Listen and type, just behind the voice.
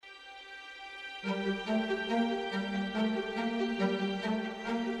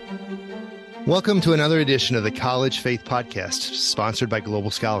Welcome to another edition of the College Faith Podcast, sponsored by Global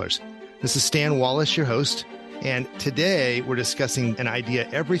Scholars. This is Stan Wallace, your host, and today we're discussing an idea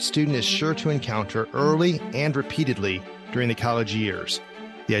every student is sure to encounter early and repeatedly during the college years,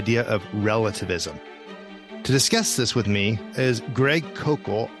 the idea of relativism. To discuss this with me is Greg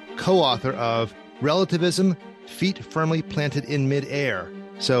Kokel, co-author of Relativism, Feet Firmly Planted in Midair.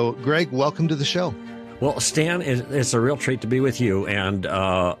 So, Greg, welcome to the show. Well, Stan, it's a real treat to be with you, and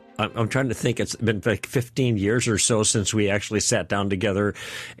I'm trying to think. It's been like 15 years or so since we actually sat down together,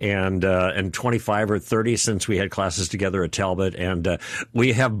 and 25 or 30 since we had classes together at Talbot, and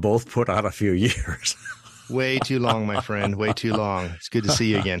we have both put on a few years. Way too long, my friend, way too long. It's good to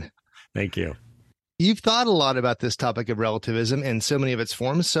see you again. Thank you. You've thought a lot about this topic of relativism and so many of its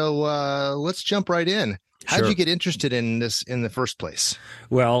forms, so let's jump right in. How did you get interested in this in the first place?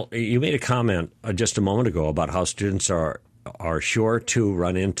 Well, you made a comment just a moment ago about how students are sure to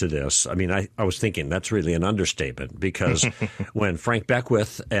run into this. I mean, I was thinking that's really an understatement, because when Frank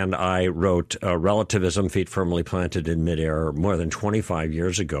Beckwith and I wrote Relativism, Feet Firmly Planted in Midair more than 25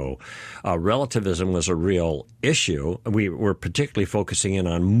 years ago, relativism was a real issue. We were particularly focusing in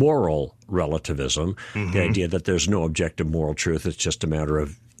on moral relativism, the idea that there's no objective moral truth. It's just a matter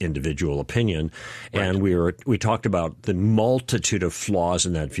of individual opinion. Right. And we talked about the multitude of flaws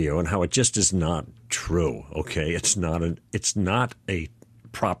in that view and how it just is not true. Okay, it's not a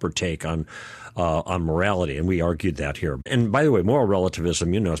proper take on morality, and we argued that here. And by the way, moral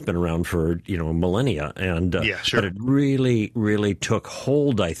relativism, has been around for millennia, and but it really, really took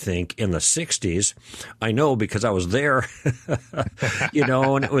hold, I think, in the '60s. I know because I was there,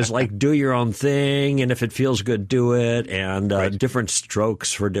 and it was like do your own thing, and if it feels good, do it, and different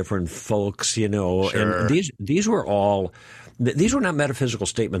strokes for different folks, And these were all. These were not metaphysical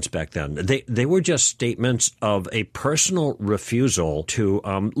statements back then. They were just statements of a personal refusal to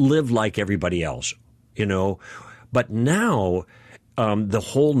live like everybody else, But now the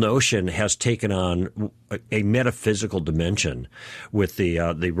whole notion has taken on a metaphysical dimension with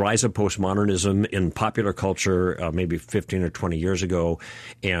the rise of postmodernism in popular culture maybe 15 or 20 years ago.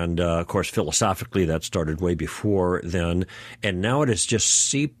 And, of course, philosophically, that started way before then. And now it has just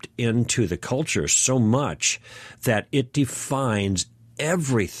seeped into the culture so much that it defines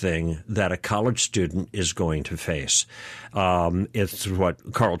everything that a college student is going to face. It's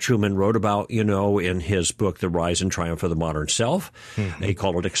what Carl Trueman wrote about, in his book, The Rise and Triumph of the Modern Self. He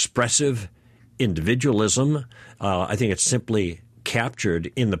called it expressive individualism. I think it's simply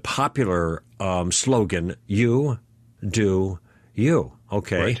captured in the popular slogan, you do you.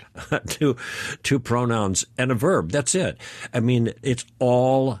 Okay. Right. Two pronouns and a verb. That's it. I mean, it's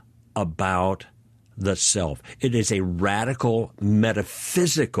all about the self. It is a radical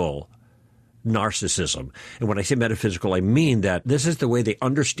metaphysical narcissism. And when I say metaphysical, I mean that this is the way they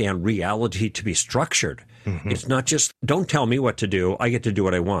understand reality to be structured. It's not just, don't tell me what to do, I get to do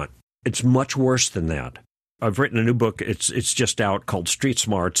what I want. It's much worse than that. I've written a new book, it's just out, called Street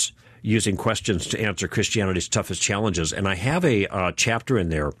Smarts, using questions to answer Christianity's toughest challenges. And I have a chapter in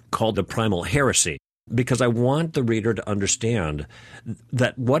there called The Primal Heresy, because I want the reader to understand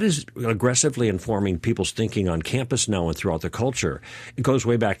that what is aggressively informing people's thinking on campus now and throughout the culture, it goes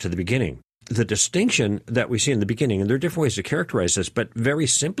way back to the beginning. The distinction that we see in the beginning, and there are different ways to characterize this, but very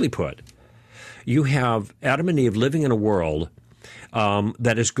simply put, you have Adam and Eve living in a world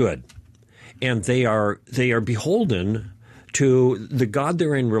that is good, and they are beholden to the God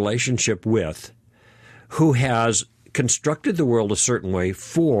they're in relationship with, who has constructed the world a certain way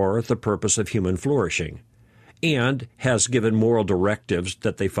for the purpose of human flourishing, and has given moral directives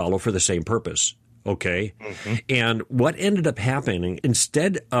that they follow for the same purpose. Okay? And what ended up happening,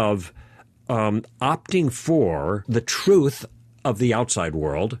 instead of opting for the truth of the outside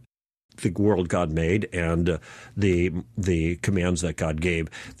world, the world God made and the commands that God gave,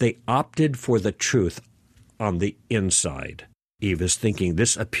 they opted for the truth on the inside. Eve is thinking,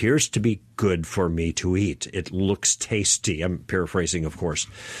 this appears to be good for me to eat. It looks tasty. I'm paraphrasing, of course,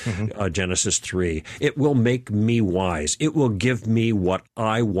 Genesis 3. It will make me wise. It will give me what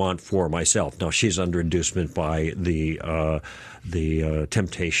I want for myself. Now, she's under inducement by the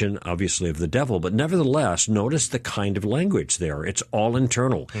temptation, obviously, of the devil. But nevertheless, notice the kind of language there. It's all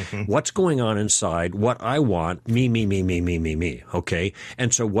internal. What's going on inside? What I want, me, me, me, me, me, me, me. Okay?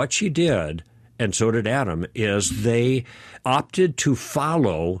 And so what she did, and so did Adam, is they opted to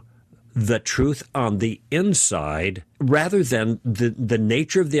follow the truth on the inside rather than the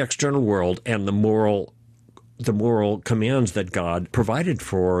nature of the external world and the moral commands that God provided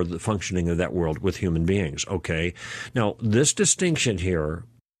for the functioning of that world with human beings. Okay. Now, this distinction here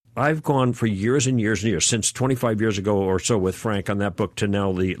I've gone for years and years and years, since 25 years ago or so with Frank on that book to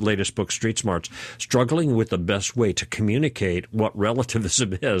now the latest book, Street Smarts, struggling with the best way to communicate what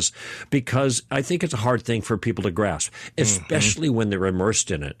relativism is, because I think it's a hard thing for people to grasp, especially when they're immersed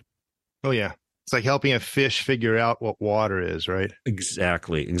in it. Oh, yeah. It's like helping a fish figure out what water is, right?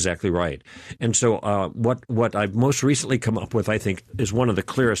 Exactly right. And so what I've most recently come up with, I think, is one of the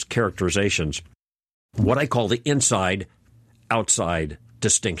clearest characterizations, what I call the inside-outside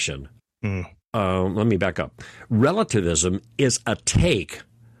distinction. Let me back up. Relativism is a take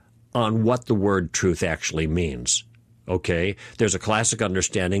on what the word truth actually means. Okay? There's a classic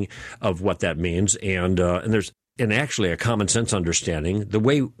understanding of what that means, and there's actually a common sense understanding. The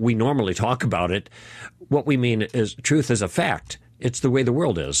way we normally talk about it, what we mean is truth is a fact. It's the way the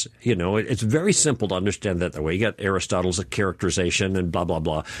world is. It's very simple to understand that the way. You got Aristotle's characterization and blah, blah,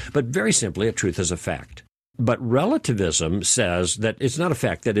 blah. But very simply, a truth is a fact. But relativism says that it's not a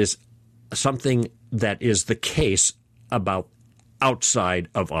fact. That is something that is the case about outside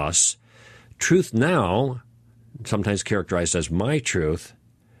of us. Truth now, sometimes characterized as my truth,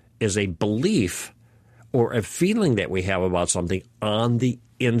 is a belief or a feeling that we have about something on the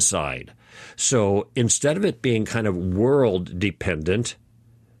inside. So instead of it being kind of world dependent,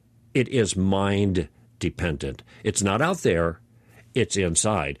 it is mind dependent. It's not out there. It's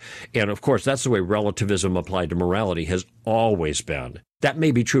inside. And of course, that's the way relativism applied to morality has always been. That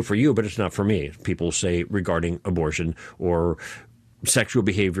may be true for you, but it's not for me. People say regarding abortion or sexual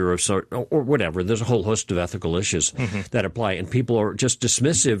behavior of sort or whatever. There's a whole host of ethical issues that apply, and people are just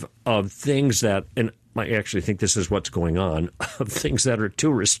dismissive of things that, and I actually think this is what's going on, of things that are too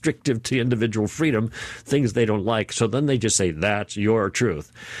restrictive to individual freedom, things they don't like. So then they just say, that's your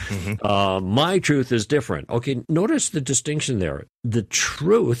truth. My truth is different. Okay, notice the distinction there. The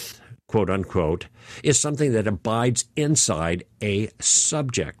truth, quote unquote, is something that abides inside a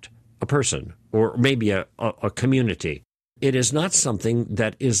subject, a person, or maybe a community. It is not something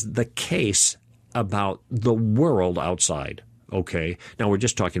that is the case about the world outside. Okay, now we're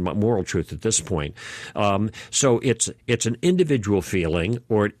just talking about moral truth at this point. So it's an individual feeling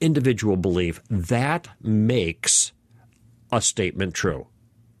or an individual belief that makes a statement true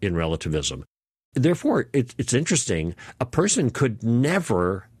in relativism. Therefore, it's interesting. A person could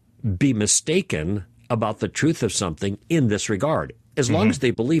never be mistaken about the truth of something in this regard. As long as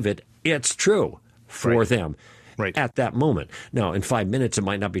they believe it, it's true for them at that moment. Now, in 5 minutes, it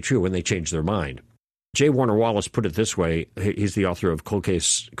might not be true when they change their mind. J. Warner Wallace put it this way. He's the author of Cold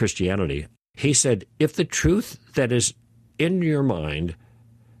Case Christianity. He said, if the truth that is in your mind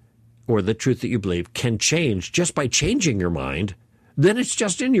or the truth that you believe can change just by changing your mind, then it's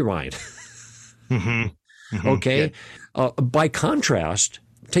just in your mind. Okay? By contrast,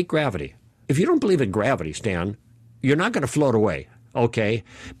 take gravity. If you don't believe in gravity, Stan, you're not going to float away, okay?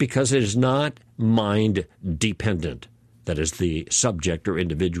 Because it is not mind dependent. That is the subject or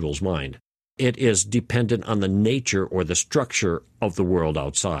individual's mind. It is dependent on the nature or the structure of the world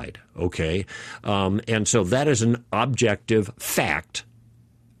outside, okay? And so that is an objective fact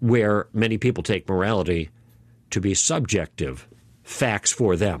where many people take morality to be subjective facts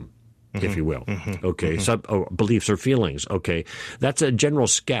for them, if you will, okay? Beliefs or feelings, okay? That's a general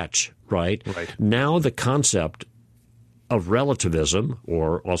sketch, right? Now the concept of relativism,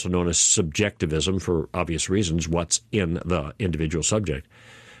 or also known as subjectivism for obvious reasons, what's in the individual subject,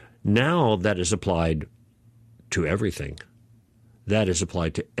 now that is applied to everything. That is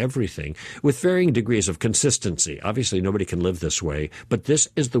applied to everything with varying degrees of consistency. Obviously, nobody can live this way, but this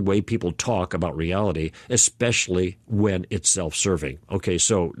is the way people talk about reality, especially when it's self-serving. Okay,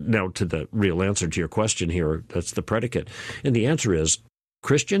 so now to the real answer to your question here, that's the predicate. And the answer is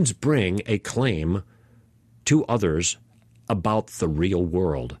Christians bring a claim to others about the real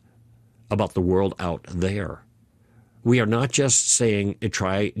world, about the world out there. We are not just saying,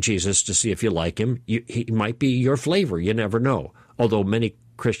 try Jesus to see if you like him. He might be your flavor. You never know. Although many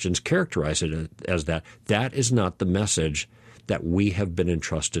Christians characterize it as that. That is not the message that we have been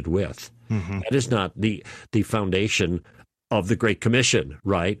entrusted with. That is not the foundation of the Great Commission,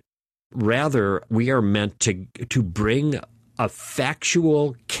 right? Rather, we are meant to bring a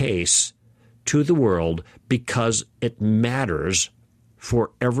factual case to the world because it matters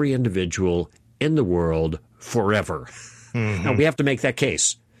for every individual in the world forever. Now, we have to make that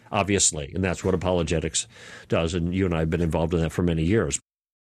case, obviously, and that's what apologetics does, and you and I have been involved in that for many years.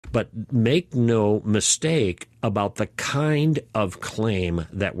 But make no mistake about the kind of claim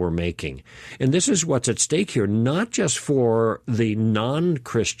that we're making. And this is what's at stake here, not just for the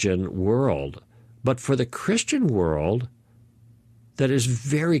non-Christian world, but for the Christian world that is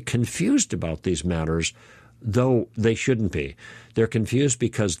very confused about these matters though they shouldn't be. They're confused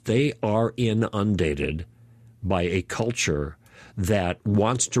because they are inundated by a culture that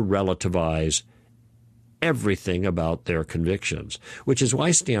wants to relativize everything about their convictions, which is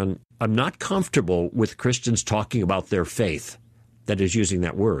why, Stan, I'm not comfortable with Christians talking about their faith, that is, using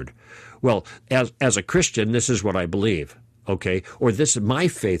that word. Well, as a Christian, this is what I believe, okay? Or this is my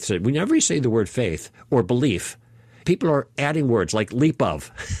faith. Whenever you say the word faith or belief, people are adding words like leap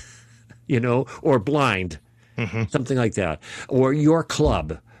of, or blind, something like that, or your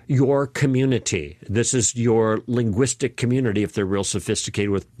club, your community. This is your linguistic community if they're real sophisticated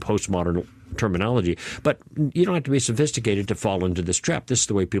with postmodern terminology. But you don't have to be sophisticated to fall into this trap. This is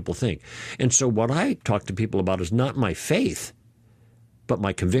the way people think. And so what I talk to people about is not my faith, but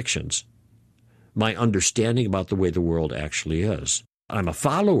my convictions, my understanding about the way the world actually is. I'm a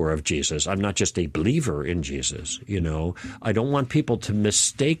follower of Jesus. I'm not just a believer in Jesus, I don't want people to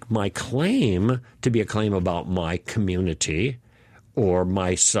mistake my claim to be a claim about my community or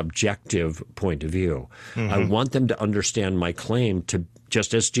my subjective point of view. I want them to understand my claim to,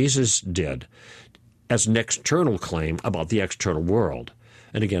 just as Jesus did, as an external claim about the external world.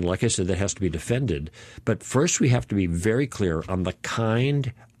 And again, like I said, that has to be defended. But first we have to be very clear on the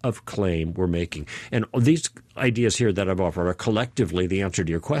kind of claim we're making. And these ideas here that I've offered are collectively the answer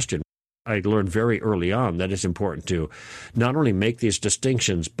to your question. I learned very early on that it's important to not only make these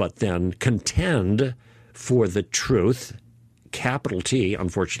distinctions, but then contend for the truth, capital T.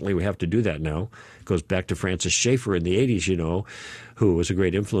 Unfortunately, we have to do that now. It goes back to Francis Schaeffer in the 80s, who was a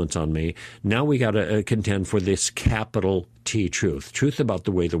great influence on me. Now we got to contend for this capital T truth about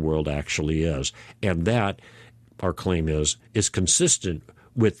the way the world actually is. And that, our claim is consistent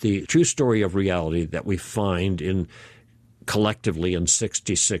with the true story of reality that we find collectively in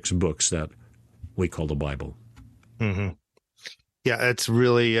 66 books that we call the Bible. Mm-hmm. Yeah, that's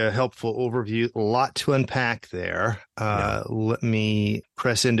really a helpful overview. A lot to unpack there. Let me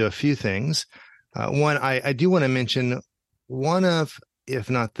press into a few things. One, I do want to mention one of,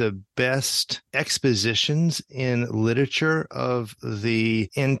 if not the best expositions in literature of the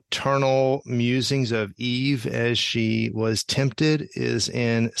internal musings of Eve as she was tempted is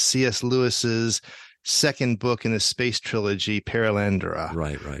in C.S. Lewis's second book in the space trilogy, Perelandra.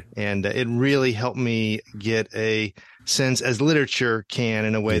 Right. And it really helped me get a sense, as literature can,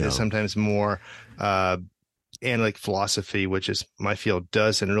 in a way that sometimes more analytic philosophy, which is my field,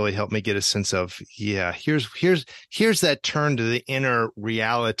 does, and really helped me get a sense of, here's that turn to the inner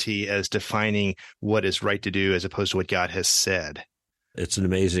reality as defining what is right to do as opposed to what God has said. It's an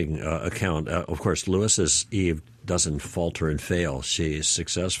amazing account. Of course, Lewis's Eve doesn't falter and fail. She's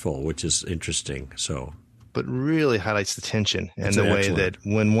successful, which is interesting. But really highlights the tension and the way excellent. that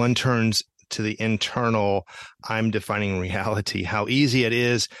when one turns to the internal, I'm defining reality, how easy it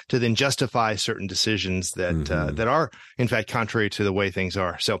is to then justify certain decisions that that are, in fact, contrary to the way things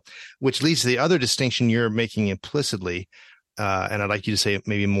are. So, which leads to the other distinction you're making implicitly, and I'd like you to say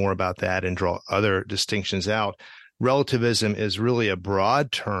maybe more about that and draw other distinctions out. Relativism is really a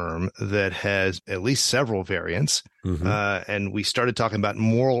broad term that has at least several variants, and we started talking about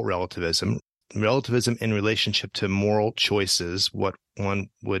moral relativism in relationship to moral choices, what one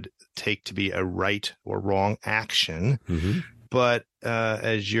would take to be a right or wrong action. But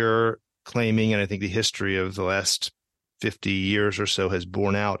as you're claiming, and I think the history of the last 50 years or so has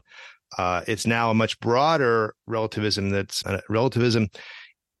borne out, it's now a much broader relativism that's relativism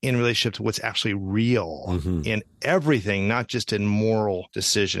in relationship to what's actually real in everything, not just in moral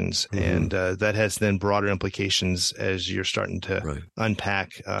decisions. And that has then broader implications as you're starting to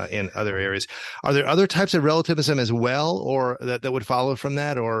unpack in other areas. Are there other types of relativism as well, or that would follow from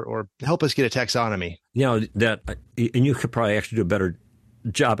that, or help us get a taxonomy? And you could probably actually do a better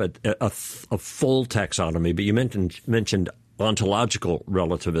job at a full taxonomy, but you mentioned ontological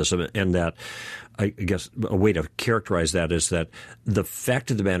relativism, and that I guess a way to characterize that is that the fact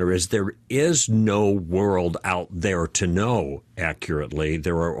of the matter is there is no world out there to know accurately.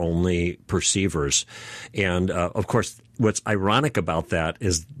 There are only perceivers. And of course, what's ironic about that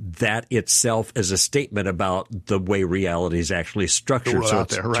is that itself is a statement about the way reality is actually structured. So out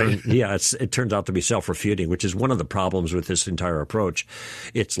there, right? It turns out to be self-refuting, which is one of the problems with this entire approach.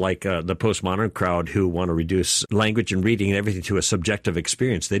 It's like the postmodern crowd who want to reduce language and reading and everything to a subjective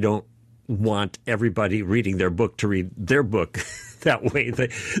experience. They don't want everybody reading their book to read their book that way.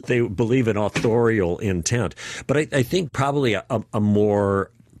 They believe in authorial intent. But I think probably a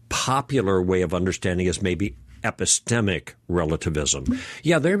more popular way of understanding is maybe epistemic relativism.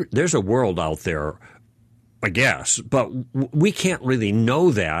 Yeah, there's a world out there I guess, but we can't really know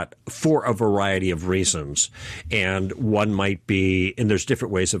that for a variety of reasons. And one might be, and there's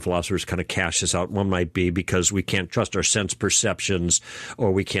different ways that philosophers kind of cash this out. One might be because we can't trust our sense perceptions,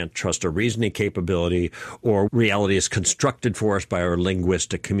 or we can't trust our reasoning capability, or reality is constructed for us by our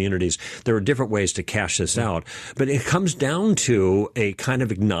linguistic communities. There are different ways to cash this out, but it comes down to a kind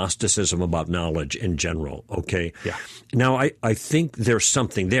of agnosticism about knowledge in general. Okay. Yeah. Now, I think there's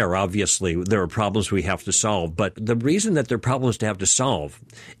something there. Obviously, there are problems we have to solve. But the reason that there are problems to have to solve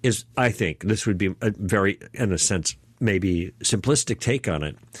is, I think, this would be a very, in a sense, maybe simplistic take on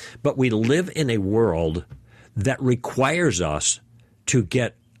it, but we live in a world that requires us to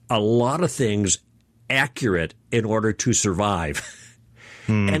get a lot of things accurate in order to survive.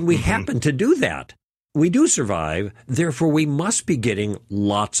 And we happen to do that. We do survive, therefore we must be getting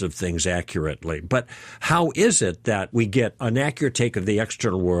lots of things accurately. But how is it that we get an accurate take of the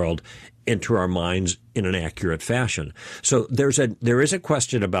external world into our minds in an accurate fashion? So there is a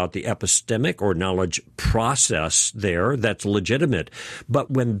question about the epistemic or knowledge process there that's legitimate.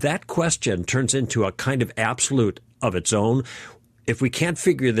 But when that question turns into a kind of absolute of its own, if we can't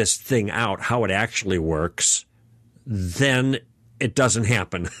figure this thing out, how it actually works, then it doesn't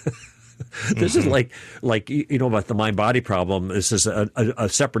happen. This is like about the mind-body problem. This is a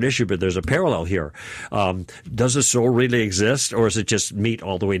separate issue, but there's a parallel here. Does the soul really exist, or is it just meat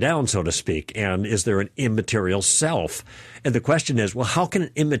all the way down, so to speak? And is there an immaterial self? And the question is, well, how can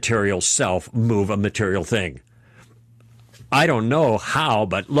an immaterial self move a material thing? I don't know how,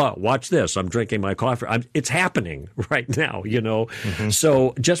 but look, watch this. I'm drinking my coffee. It's happening right now,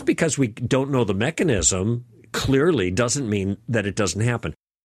 So just because we don't know the mechanism clearly doesn't mean that it doesn't happen.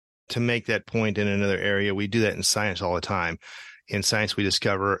 To make that point in another area, we do that in science all the time. In science, we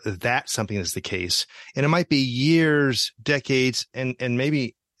discover that something is the case. And it might be years, decades, and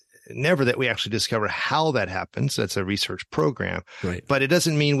maybe never that we actually discover how that happens. That's a research program. Right. But it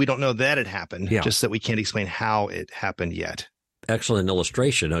doesn't mean we don't know that it happened, Yeah. just that we can't explain how it happened yet. Excellent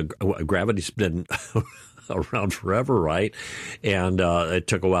illustration. Gravity's been around forever, right? And it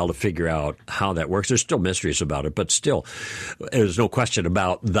took a while to figure out how that works. There's still mysteries about it, but still, there's no question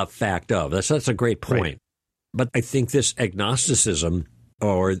about the fact of. That's a great point. Right. But I think this agnosticism,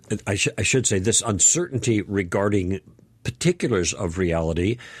 or I should say this uncertainty regarding particulars of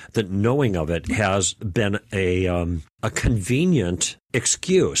reality, the knowing of it has been a convenient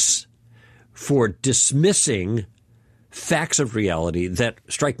excuse for dismissing facts of reality that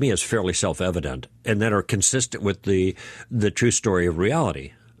strike me as fairly self-evident and that are consistent with the true story of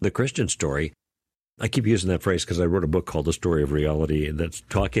reality, the Christian story. I keep using that phrase because I wrote a book called The Story of Reality, and that's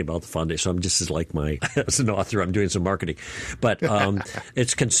talking about the foundation. So I'm just as an author, I'm doing some marketing. But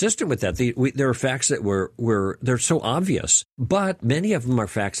it's consistent with that. There are facts that they're so obvious, but many of them are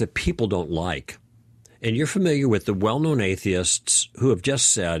facts that people don't like. And you're familiar with the well-known atheists who have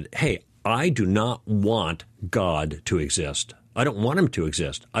just said, hey, I do not want God to exist. I don't want him to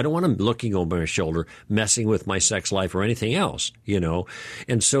exist. I don't want him looking over my shoulder, messing with my sex life or anything else,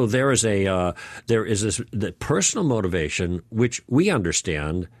 And so there is the personal motivation, which we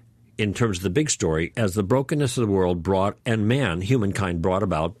understand in terms of the big story as the brokenness of the world humankind brought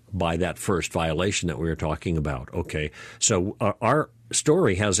about by that first violation that we were talking about. Okay. So our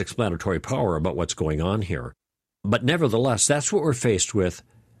story has explanatory power about what's going on here. But nevertheless, that's what we're faced with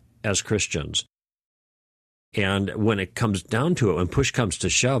as Christians. And when it comes down to it, when push comes to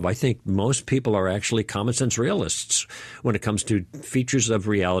shove, I think most people are actually common sense realists when it comes to features of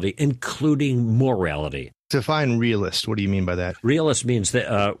reality, including morality. Define realist. What do you mean by that? Realist means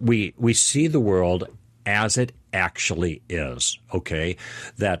that we see the world as it actually is. Okay,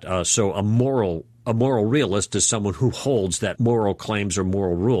 so a moral realist is someone who holds that moral claims or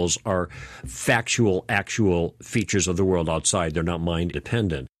moral rules are factual, actual features of the world outside. They're not mind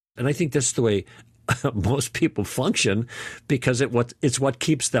dependent. And I think that's the way most people function because it's what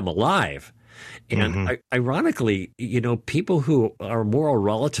keeps them alive. And ironically, people who are moral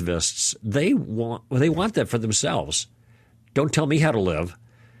relativists, they want that for themselves. Don't tell me how to live.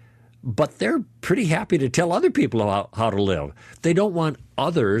 But they're pretty happy to tell other people how to live. They don't want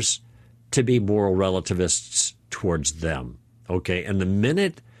others to be moral relativists towards them. Okay, and the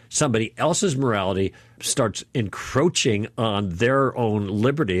minute somebody else's morality starts encroaching on their own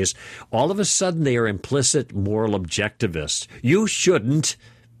liberties, all of a sudden they are implicit moral objectivists. You shouldn't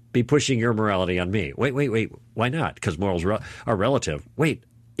be pushing your morality on me. Wait. Why not? Because morals are relative. Wait,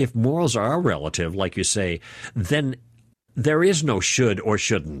 if morals are relative, like you say, then there is no should or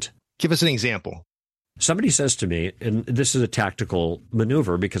shouldn't. Give us an example. Somebody says to me, and this is a tactical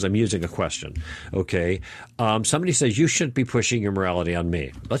maneuver because I'm using a question, okay? Somebody says, you shouldn't be pushing your morality on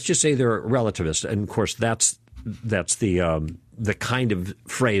me. Let's just say they're a relativist. And, of course, that's the kind of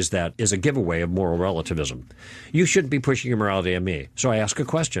phrase that is a giveaway of moral relativism. You shouldn't be pushing your morality on me. So I ask a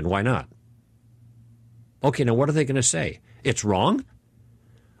question. Why not? Okay, now what are they going to say? It's wrong?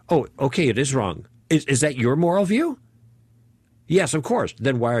 Oh, okay, it is wrong. Is that your moral view? Yes, of course.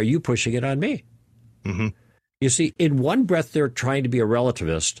 Then why are you pushing it on me? Mm-hmm. You see, in one breath, they're trying to be a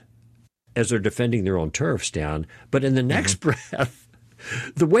relativist as they're defending their own turf, Stan. But in the next breath,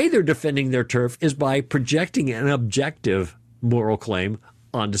 the way they're defending their turf is by projecting an objective moral claim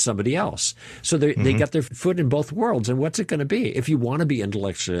onto somebody else. So they got their foot in both worlds. And what's it going to be if you want to be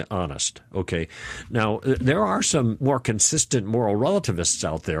intellectually honest? Okay. Now, there are some more consistent moral relativists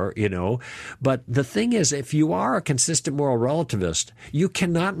out there, but the thing is, if you are a consistent moral relativist, you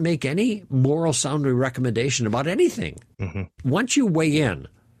cannot make any moral sounding recommendation about anything. Mm-hmm. Once you weigh in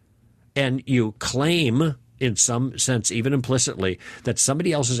and you claim, in some sense, even implicitly, that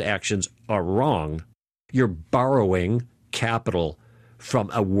somebody else's actions are wrong, you're borrowing capital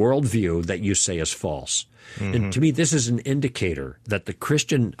from a worldview that you say is false. Mm-hmm. And to me, this is an indicator that the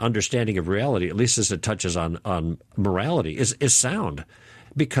Christian understanding of reality, at least as it touches on morality, is sound,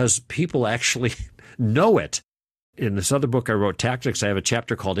 because people actually know it. In this other book I wrote, Tactics, I have a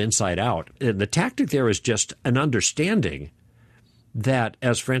chapter called Inside Out. And the tactic there is just an understanding that,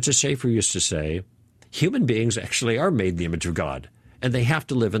 as Francis Schaeffer used to say, human beings actually are made in the image of God, and they have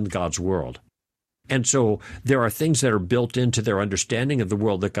to live in God's world. And so there are things that are built into their understanding of the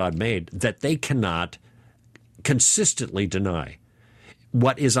world that God made that they cannot consistently deny.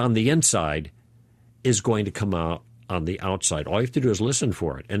 What is on the inside is going to come out on the outside. All you have to do is listen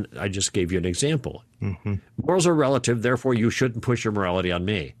for it. And I just gave you an example. Mm-hmm. Morals are relative, therefore you shouldn't push your morality on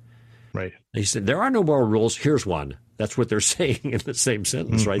me. Right. He said, there are no moral rules. Here's one. That's what they're saying in the same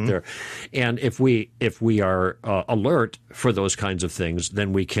sentence right there. And if we are alert for those kinds of things,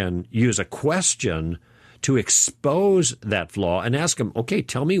 then we can use a question to expose that flaw and ask them, okay,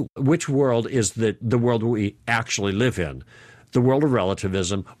 tell me which world is the world we actually live in, the world of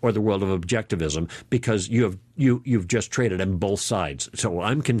relativism or the world of objectivism, because you've just traded on both sides. So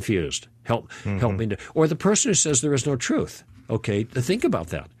I'm confused. Help me. Or the person who says there is no truth. Okay, think about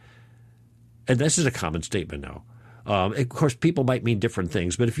that. And this is a common statement now. Of course, people might mean different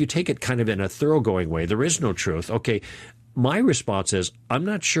things, but if you take it kind of in a thoroughgoing way, there is no truth. Okay, my response is, I'm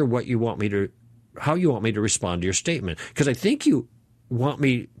not sure how you want me to respond to your statement, because I think you want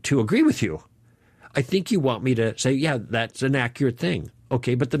me to agree with you. I think you want me to say, yeah, that's an accurate thing.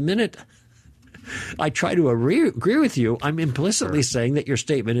 Okay, but the minute I try to agree with you, I'm implicitly saying that your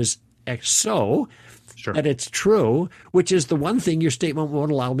statement is so, that it's true, which is the one thing your statement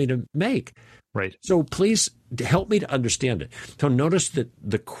won't allow me to make. Right. So please help me to understand it. So notice that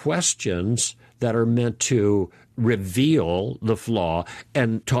the questions that are meant to reveal the flaw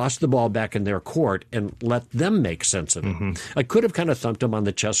and toss the ball back in their court and let them make sense of it. Mm-hmm. I could have kind of thumped them on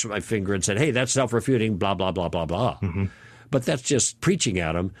the chest with my finger and said, hey, that's self-refuting, blah, blah, blah, blah, blah. Mm-hmm. But that's just preaching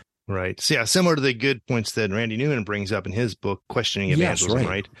at them. Right. So, yeah, similar to the good points that Randy Newman brings up in his book, Questioning Evangelism, yes,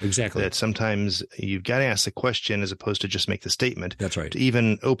 right? Exactly. That sometimes you've got to ask the question as opposed to just make the statement. That's right. To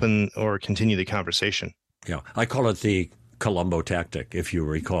even open or continue the conversation. Yeah. I call it the Columbo tactic, if you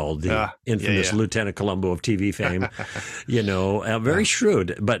recall, the infamous Lieutenant Columbo of TV fame. Very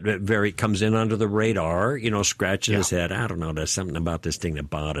shrewd, but very comes in under the radar, scratching his head. I don't know, there's something about this thing that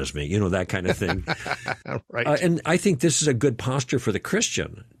bothers me, that kind of thing. Right. And I think this is a good posture for the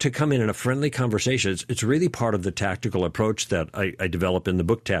Christian to come in a friendly conversation. It's really part of the tactical approach that I develop in the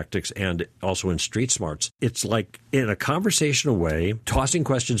book Tactics and also in Street Smarts. It's like in a conversational way, tossing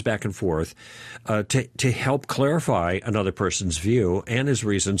questions back and forth to help clarify another person's view and his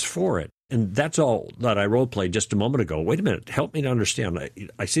reasons for it. And that's all that I role played just a moment ago. Wait a minute. Help me to understand.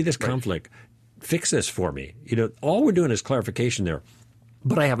 I see this conflict. Fix this for me. All we're doing is clarification there.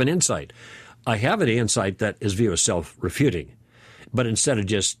 But I have an insight. I have an insight that his view is self-refuting. But instead of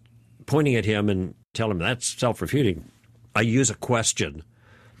just pointing at him and telling him that's self-refuting, I use a question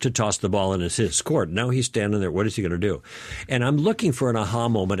to toss the ball in his court. Now he's standing there. What is he going to do? And I'm looking for an aha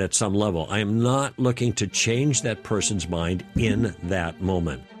moment at some level. I am not looking to change that person's mind in that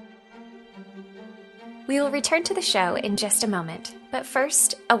moment. We will return to the show in just a moment, but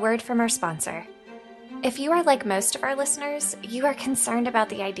first, a word from our sponsor. If you are like most of our listeners, you are concerned about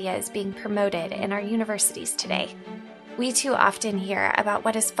the ideas being promoted in our universities today. We too often hear about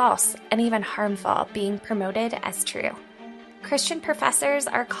what is false and even harmful being promoted as true. Christian professors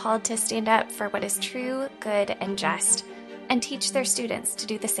are called to stand up for what is true, good, and just, and teach their students to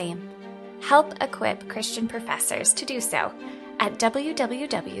do the same. Help equip Christian professors to do so at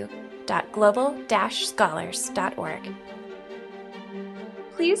www.global-scholars.org.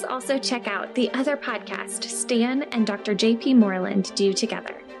 Please also check out the other podcast Stan and Dr. J.P. Moreland do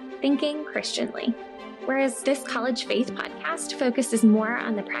together, Thinking Christianly. Whereas this college faith podcast focuses more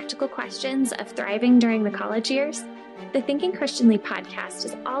on the practical questions of thriving during the college years, the Thinking Christianly podcast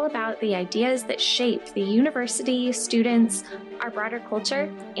is all about the ideas that shape the university, students, our broader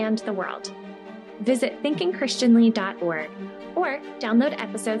culture, and the world. Visit thinkingchristianly.org or download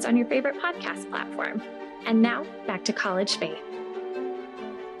episodes on your favorite podcast platform. And now, back to college faith.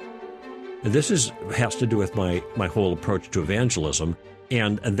 This has to do with my whole approach to evangelism,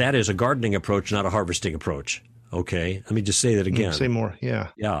 and that is a gardening approach, not a harvesting approach. Okay? Let me just say that again. Say more, yeah.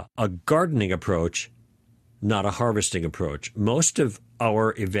 Yeah, a gardening approach, not a harvesting approach. Most of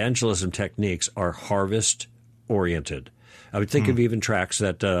our evangelism techniques are harvest-oriented. I would think of even tracts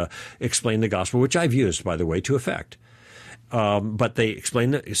that explain the gospel, which I've used, by the way, to effect. But they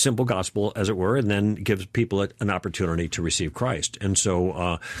explain the simple gospel, as it were, and then gives people an opportunity to receive Christ. And so,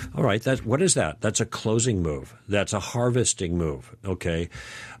 all right, what is that? That's a closing move. That's a harvesting move, okay?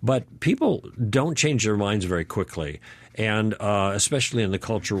 But people don't change their minds very quickly, and especially in the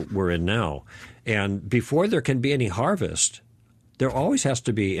culture we're in now. And before there can be any harvest, there always has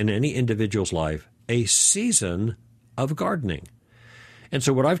to be, in any individual's life, a season of gardening. And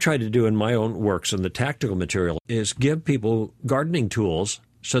so what I've tried to do in my own works and the tactical material is give people gardening tools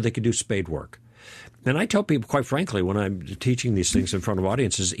so they can do spade work. And I tell people, quite frankly, when I'm teaching these things in front of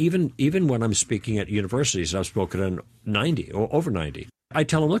audiences, even when I'm speaking at universities, I've spoken at 90 or over 90, I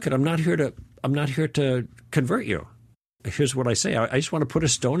tell them, look, I'm not here to convert you. Here's what I say. I just want to put a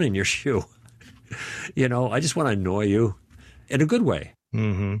stone in your shoe. I just want to annoy you in a good way.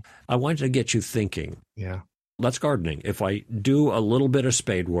 Mm-hmm. I want to get you thinking. Yeah. That's gardening. If I do a little bit of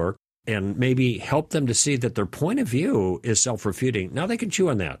spade work and maybe help them to see that their point of view is self-refuting, now they can chew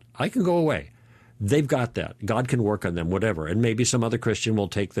on that. I can go away. They've got that. God can work on them, whatever. And maybe some other Christian will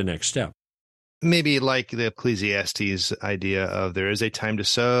take the next step. Maybe like the Ecclesiastes idea of there is a time to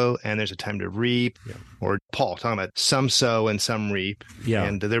sow and there's a time to reap, or Paul talking about some sow and some reap,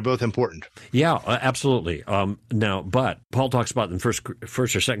 and they're both important. Yeah, absolutely. But Paul talks about in First or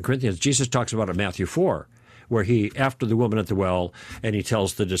 2 Corinthians, Jesus talks about it in Matthew 4, where he, after the woman at the well, and he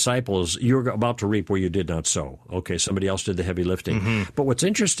tells the disciples, you're about to reap where you did not sow. Okay, somebody else did the heavy lifting. Mm-hmm. But what's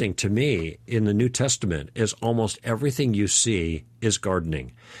interesting to me in the New Testament is almost everything you see is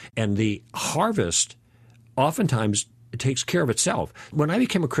gardening. And the harvest oftentimes takes care of itself. When I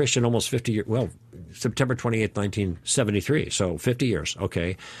became a Christian almost 50 years, September 28, 1973, so 50 years,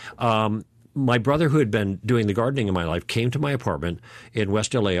 okay, my brother, who had been doing the gardening in my life, came to my apartment in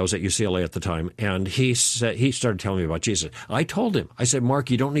West LA. I was at UCLA at the time, and he started telling me about Jesus. I told him, I said,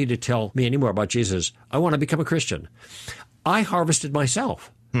 Mark, you don't need to tell me anymore about Jesus. I want to become a Christian. I harvested myself.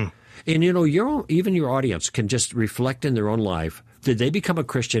 And, even your audience can just reflect in their own life. Did they become a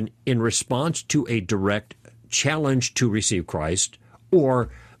Christian in response to a direct challenge to receive Christ or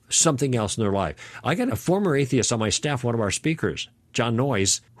something else in their life? I got a former atheist on my staff, one of our speakers, John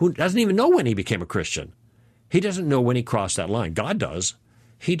Noyes, who doesn't even know when he became a Christian. He doesn't know when he crossed that line. God does.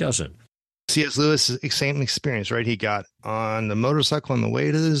 He doesn't. C.S. Lewis, same experience, right? He got on the motorcycle on the way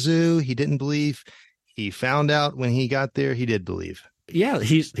to the zoo. He didn't believe. He found out when he got there, he did believe. Yeah,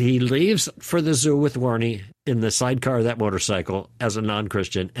 he leaves for the zoo with Warnie in the sidecar of that motorcycle as a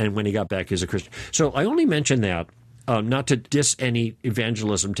non-Christian, and when he got back, he's a Christian. So I only mention that not to diss any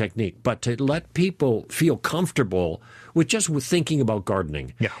evangelism technique, but to let people feel comfortable with thinking about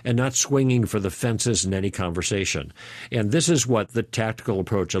gardening and not swinging for the fences in any conversation. And this is what the tactical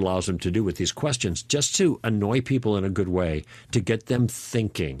approach allows them to do with these questions, just to annoy people in a good way, to get them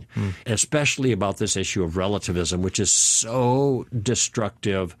thinking, especially about this issue of relativism, which is so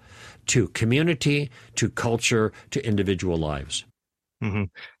destructive to community, to culture, to individual lives.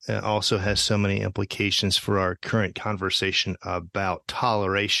 Mm-hmm. It also has so many implications for our current conversation about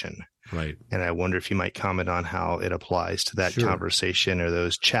toleration. Right. And I wonder if you might comment on how it applies to that conversation or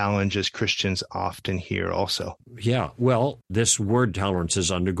those challenges Christians often hear also. Yeah. Well, this word tolerance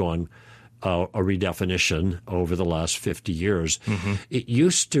has undergone a redefinition over the last 50 years. Mm-hmm. It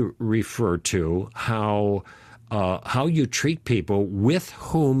used to refer to how you treat people with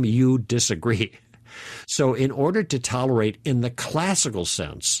whom you disagree. So in order to tolerate in the classical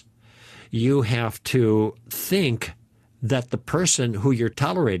sense, you have to think that the person who you're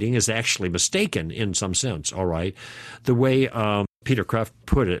tolerating is actually mistaken in some sense, all right? The way Peter Kraft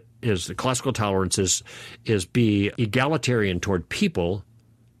put it is the classical tolerance is be egalitarian toward people,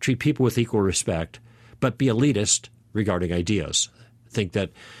 treat people with equal respect, but be elitist regarding ideas. Think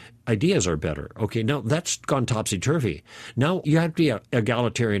that ideas are better. Okay, now that's gone topsy-turvy. Now you have to be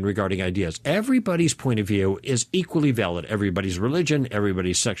egalitarian regarding ideas. Everybody's point of view is equally valid. Everybody's religion,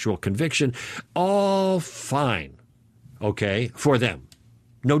 everybody's sexual conviction, all fine, okay, for them.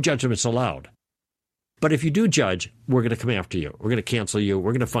 No judgments allowed. But if you do judge, we're going to come after you. We're going to cancel you.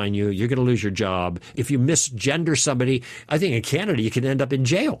 We're going to fine you. You're going to lose your job. If you misgender somebody, I think in Canada you can end up in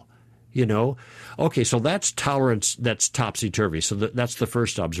jail. Okay, so that's tolerance, that's topsy-turvy. So that's the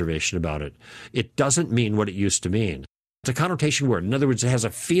first observation about it. It doesn't mean what it used to mean. It's a connotation word. In other words, it has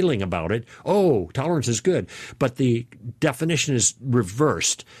a feeling about it. Oh, tolerance is good. But the definition is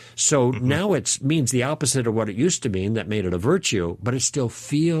reversed. So now it means the opposite of what it used to mean that made it a virtue, but it still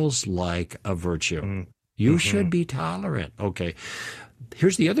feels like a virtue. You should be tolerant. Okay.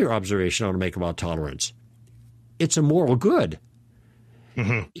 Here's the other observation I want to make about tolerance. It's a moral good.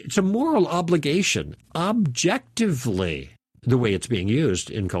 It's a moral obligation, objectively, the way it's being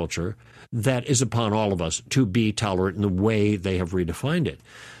used in culture, that is upon all of us to be tolerant in the way they have redefined it.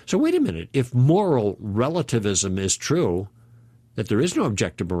 So wait a minute. If moral relativism is true, that there is no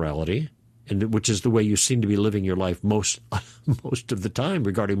objective morality, and which is the way you seem to be living your life most of the time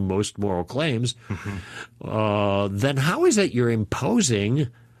regarding most moral claims, then how is it you're imposing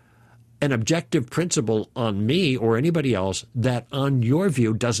an objective principle on me or anybody else that on your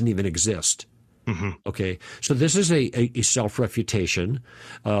view doesn't even exist? Okay, so this is a self-refutation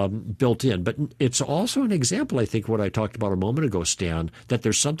built in, but it's also an example, I think, what I talked about a moment ago, Stan, that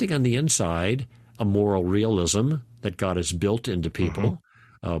there's something on the inside, a moral realism that God has built into people.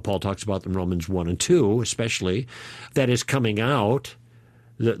 Paul talks about in Romans 1 and 2 especially, that is coming out.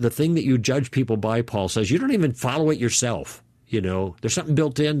 The thing that you judge people by, Paul says, you don't even follow it yourself. There's something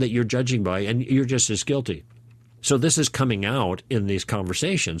built in that you're judging by, and you're just as guilty. So this is coming out in these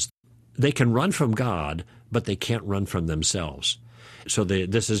conversations. They can run from God, but they can't run from themselves. So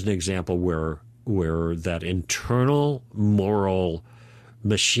this is an example where that internal moral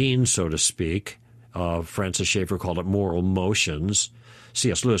machine, so to speak, Francis Schaeffer called it moral motions.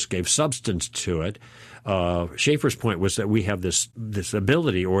 C.S. Lewis gave substance to it. Schaeffer's point was that we have this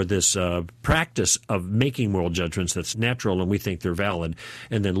ability or this practice of making moral judgments that's natural, and we think they're valid.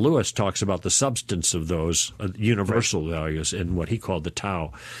 And then Lewis talks about the substance of those universal values in what he called the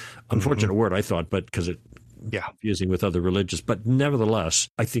Tao. Unfortunate word, I thought, but because confusing with other religions. But nevertheless,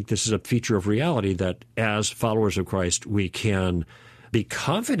 I think this is a feature of reality that as followers of Christ, we can be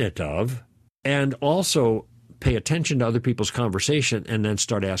confident of and also pay attention to other people's conversation and then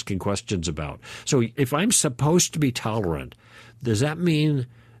start asking questions about. So if I'm supposed to be tolerant, does that mean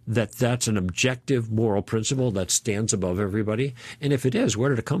that that's an objective moral principle that stands above everybody? And if it is, where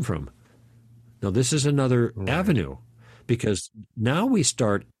did it come from? Now, this is another avenue, because now we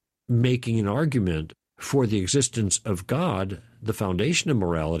start making an argument for the existence of God, the foundation of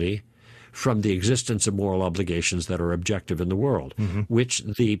morality, from the existence of moral obligations that are objective in the world, which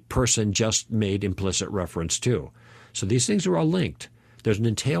the person just made implicit reference to. So these things are all linked. There's an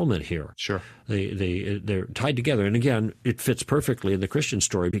entailment here. Sure. They're tied together. And again, it fits perfectly in the Christian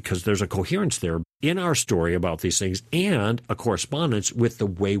story because there's a coherence there in our story about these things and a correspondence with the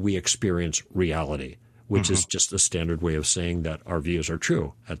way we experience reality, which is just a standard way of saying that our views are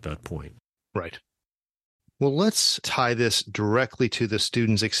true at that point. Right. Well, let's tie this directly to the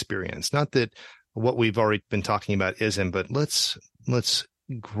student's experience. Not that what we've already been talking about isn't, but let's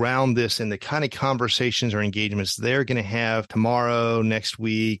ground this in the kind of conversations or engagements they're going to have tomorrow, next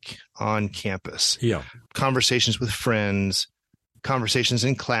week on campus. Yeah. Conversations with friends, conversations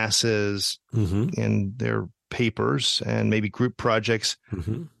in classes, in their papers, and maybe group projects.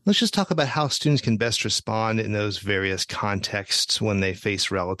 Let's just talk about how students can best respond in those various contexts when they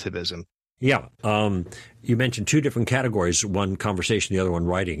face relativism. Yeah. You mentioned two different categories, one conversation, the other one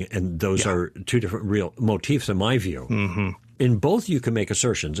writing, and those are two different real motifs in my view. In both, you can make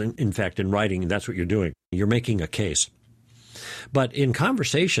assertions. In fact, in writing, that's what you're doing. You're making a case. But in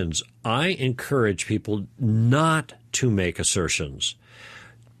conversations, I encourage people not to make assertions,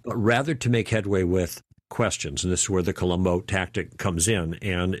 but rather to make headway with questions. And this is where the Columbo tactic comes in.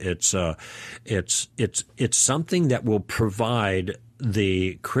 And it's something that will provide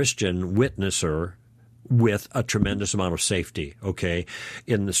the Christian witnesser with a tremendous amount of safety, okay?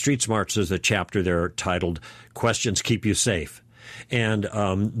 In the Street Smarts, there's a chapter there titled Questions Keep You Safe. And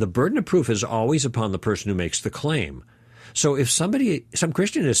the burden of proof is always upon the person who makes the claim. So if some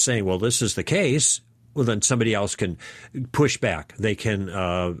Christian is saying, well, this is the case, well, then somebody else can push back. They can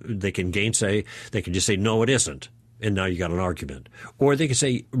gainsay. They can just say, no, it isn't. And now you got an argument. Or they can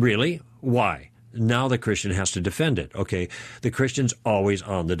say, really? Why? Now the Christian has to defend it. Okay, the Christian's always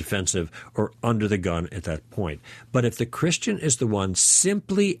on the defensive or under the gun at that point. But if the Christian is the one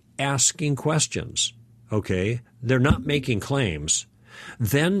simply asking questions, okay, they're not making claims,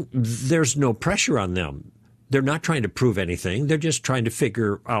 then there's no pressure on them. They're not trying to prove anything. They're just trying to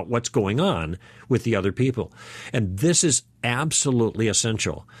figure out what's going on with the other people. And this is absolutely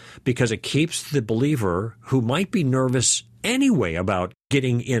essential because it keeps the believer who might be nervous anyway about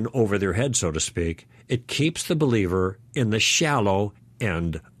getting in over their head, so to speak. It keeps the believer in the shallow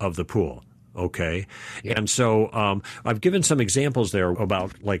end of the pool. Okay. Yeah. And so I've given some examples there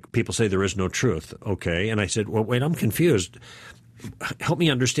about, like, people say there is no truth. Okay. And I said, well, wait, I'm confused. Help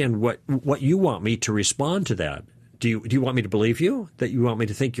me understand what you want me to respond to that. Do you want me to believe you? That you want me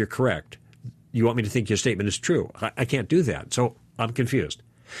to think you're correct? You want me to think your statement is true? I can't do that. So I'm confused.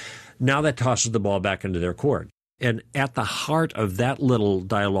 Now that tosses the ball back into their court. And at the heart of that little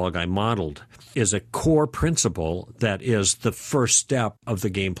dialogue I modeled is a core principle that is the first step of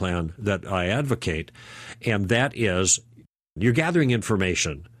the game plan that I advocate. And that is you're gathering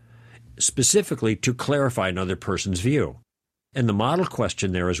information specifically to clarify another person's view. And the model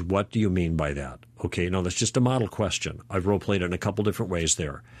question there is, what do you mean by that? Okay, now that's just a model question. I've role-played it in a couple different ways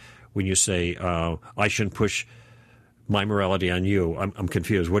there. When you say, I shouldn't push my morality on you, I'm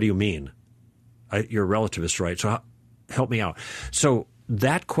confused. What do you mean? You're a relativist, right? So help me out. So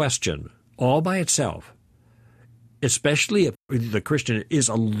that question, all by itself, especially if the Christian is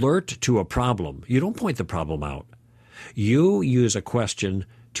alert to a problem, you don't point the problem out. You use a question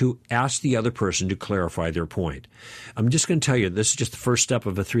to ask the other person to clarify their point. I'm just going to tell you, this is just the first step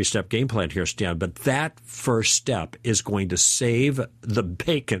of a 3-step game plan here, Stan, but that first step is going to save the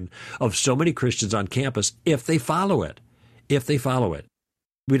bacon of so many Christians on campus if they follow it. If they follow it.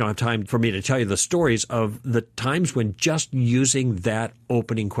 We don't have time for me to tell you the stories of the times when just using that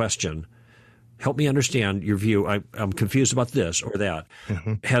opening question, help me understand your view, I'm confused about this or that,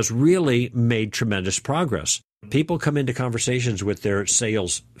 has really made tremendous progress. People come into conversations with their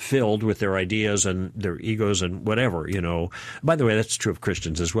sails filled with their ideas and their egos and whatever, you know. By the way, that's true of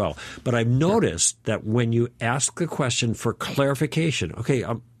Christians as well. But I've noticed that when you ask the question for clarification, okay,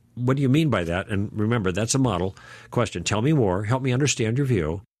 what do you mean by that? And remember, that's a model question. Tell me more. Help me understand your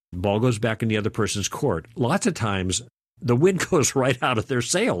view. Ball goes back in the other person's court. Lots of times, the wind goes right out of their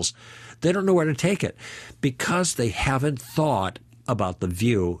sails. They don't know where to take it because they haven't thought about the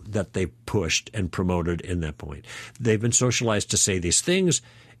view that they pushed and promoted in that point. They've been socialized to say these things.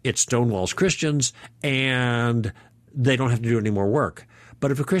 It stonewalls Christians, and they don't have to do any more work.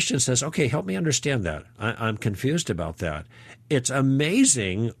 But if a Christian says, okay, help me understand that. I'm confused about that. It's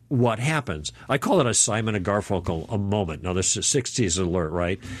amazing what happens. I call it a Simon and Garfunkel a moment. Now, this is 60s alert,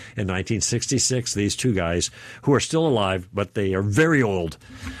 right? In 1966, these two guys, who are still alive, but they are very old,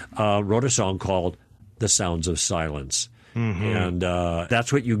 wrote a song called The Sounds of Silence. And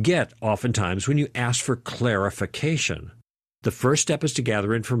that's what you get oftentimes when you ask for clarification. The first step is to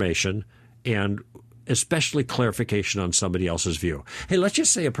gather information and especially clarification on somebody else's view. Hey, let's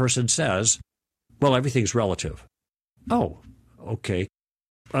just say a person says, well, everything's relative. Oh, okay.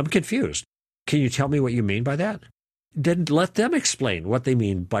 I'm confused. Can you tell me what you mean by that? Then let them explain what they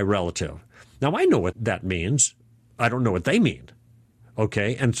mean by relative. Now, I know what that means. I don't know what they mean.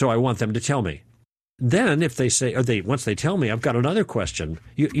 Okay, and so I want them to tell me. Then if they say, once they tell me, I've got another question.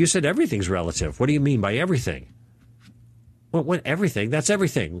 You said everything's relative. What do you mean by everything? Well, what everything? That's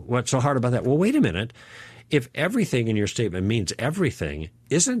everything. What's so hard about that? Well, wait a minute. If everything in your statement means everything,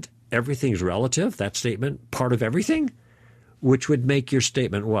 isn't everything's relative, that statement, part of everything? Which would make your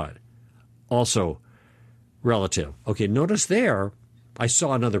statement what? Also relative. Okay, notice there, I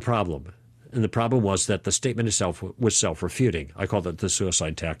saw another problem. And the problem was that the statement itself was self-refuting. I call that the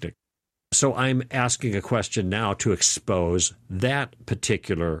suicide tactic. So I'm asking a question now to expose that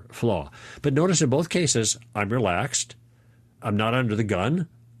particular flaw. But notice in both cases, I'm relaxed. I'm not under the gun.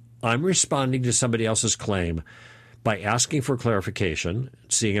 I'm responding to somebody else's claim by asking for clarification,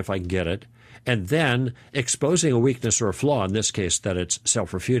 seeing if I can get it, and then exposing a weakness or a flaw, in this case that it's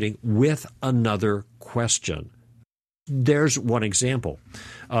self-refuting, with another question. There's one example.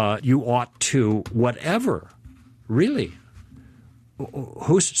 You ought to whatever. Really?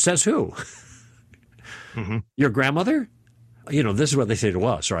 Who says who? Your grandmother? You know, this is what they say to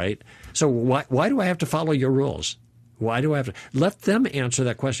us, right? So why do I have to follow your rules? Why do I have to? Let them answer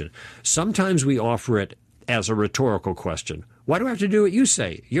that question. Sometimes we offer it as a rhetorical question. Why do I have to do what you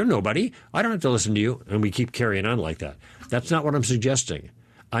say? You're nobody. I don't have to listen to you. And we keep carrying on like that. That's not what I'm suggesting.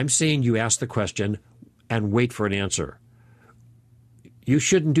 I'm saying you ask the question and wait for an answer. You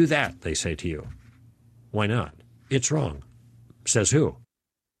shouldn't do that, they say to you. Why not? It's wrong. Says who?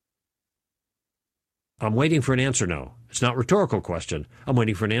 I'm waiting for an answer now. It's not a rhetorical question. I'm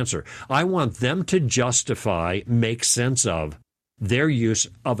waiting for an answer. I want them to justify, make sense of their use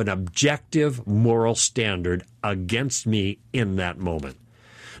of an objective moral standard against me in that moment.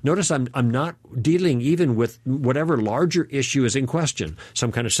 Notice I'm not dealing even with whatever larger issue is in question,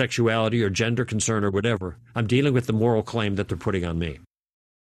 some kind of sexuality or gender concern or whatever. I'm dealing with the moral claim that they're putting on me.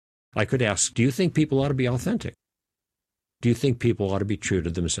 I could ask, do you think people ought to be authentic? Do you think people ought to be true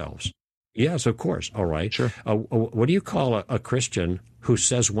to themselves? Yes, of course. All right. Sure. What do you call a Christian who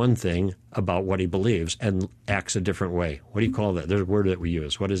says one thing about what he believes and acts a different way? What do you call that? There's a word that we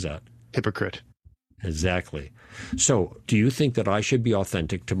use. What is that? Hypocrite. Exactly. So, do you think that I should be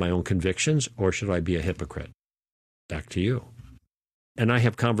authentic to my own convictions, or should I be a hypocrite? Back to you. And I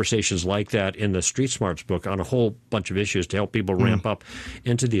have conversations like that in the Street Smarts book on a whole bunch of issues to help people ramp up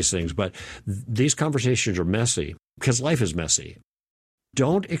into these things. But these conversations are messy because life is messy.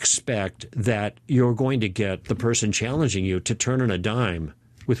 Don't expect that you're going to get the person challenging you to turn on a dime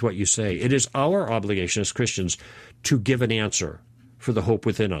with what you say. It is our obligation as Christians to give an answer for the hope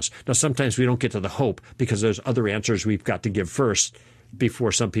within us. Now, sometimes we don't get to the hope because there's other answers we've got to give first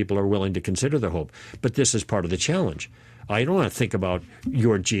before some people are willing to consider the hope. But this is part of the challenge. I don't want to think about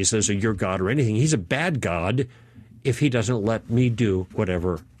your Jesus or your God or anything. He's a bad God if he doesn't let me do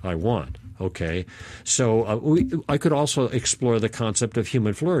whatever I want. Okay, so I could also explore the concept of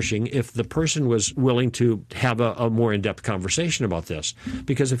human flourishing if the person was willing to have a more in-depth conversation about this.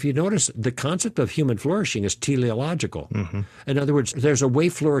 Because if you notice, the concept of human flourishing is teleological. Mm-hmm. In other words, there's a way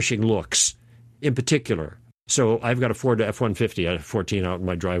flourishing looks in particular. So I've got a Ford F-150. I have 14 out in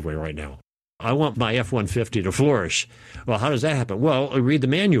my driveway right now. I want my F-150 to flourish. Well, how does that happen? Well, I read the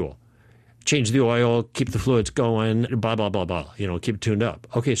manual. Change the oil, keep the fluids going, blah, blah, blah, blah, keep it tuned up.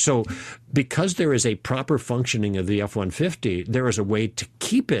 Okay, so because there is a proper functioning of the F-150, there is a way to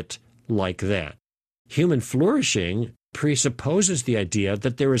keep it like that. Human flourishing presupposes the idea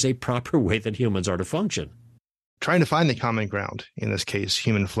that there is a proper way that humans are to function. Trying to find the common ground, in this case,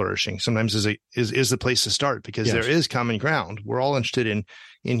 human flourishing, sometimes is the place to start because Yes. there is common ground. We're all interested in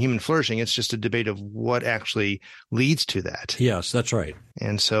human flourishing. It's just a debate of what actually leads to that. Yes, that's right.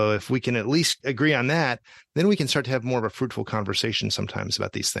 And so if we can at least agree on that, then we can start to have more of a fruitful conversation sometimes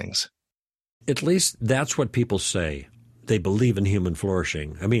about these things. At least that's what people say. They believe in human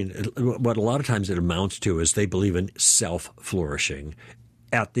flourishing. I mean, what a lot of times it amounts to is they believe in self-flourishing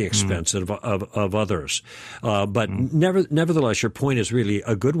at the expense of others. But nevertheless, your point is really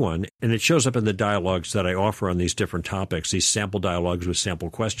a good one, and it shows up in the dialogues that I offer on these different topics, these sample dialogues with sample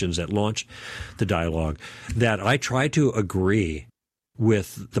questions that launch the dialogue, that I try to agree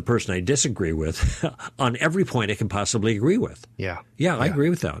with the person I disagree with on every point I can possibly agree with. Yeah. Yeah, I agree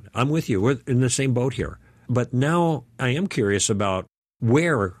with that. I'm with you. We're in the same boat here. But now I am curious about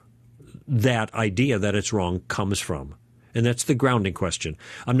where that idea that it's wrong comes from. And that's the grounding question.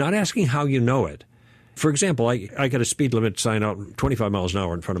 I'm not asking how you know it. For example, I got a speed limit sign out 25 miles an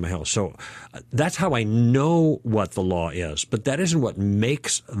hour in front of my house. So that's how I know what the law is. But that isn't what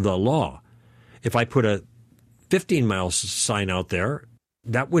makes the law. If I put a 15 miles sign out there,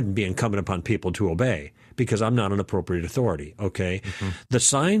 that wouldn't be incumbent upon people to obey because I'm not an appropriate authority, okay? Mm-hmm. The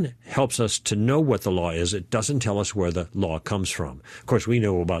sign helps us to know what the law is. It doesn't tell us where the law comes from. Of course, we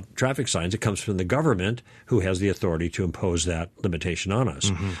know about traffic signs. It comes from the government who has the authority to impose that limitation on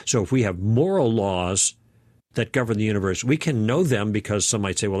us. Mm-hmm. So if we have moral laws that govern the universe, we can know them because some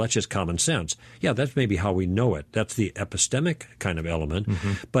might say, well, that's just common sense. Yeah, that's maybe how we know it. That's the epistemic kind of element.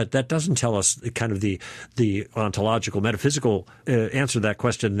 Mm-hmm. But that doesn't tell us kind of the ontological, metaphysical answer to that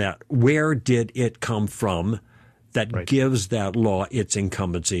question, that where did it come from that gives that law its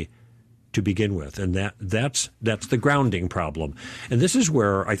incumbency to begin with. And that's the grounding problem. And this is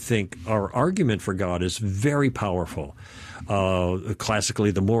where I think our argument for God is very powerful.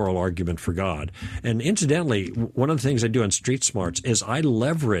 Classically, the moral argument for God. And incidentally, one of the things I do on Street Smarts is I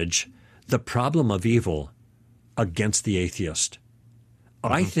leverage the problem of evil against the atheist.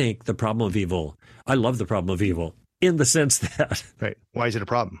 Mm-hmm. I think the problem of evil, I love the problem of evil in the sense that... Right. Why is it a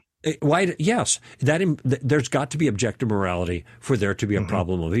problem? Yes, there's got to be objective morality for there to be a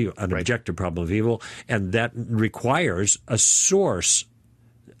problem of evil, an objective problem of evil, and that requires a source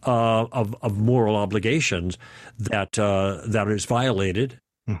of moral obligations that is violated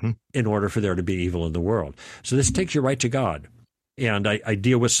in order for there to be evil in the world. So this takes you right to God. And I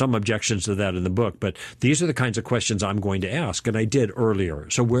deal with some objections to that in the book, but these are the kinds of questions I'm going to ask, and I did earlier.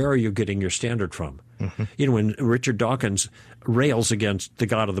 So where are you getting your standard from? Mm-hmm. When Richard Dawkins rails against the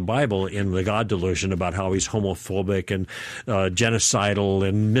God of the Bible in the God delusion about how he's homophobic and genocidal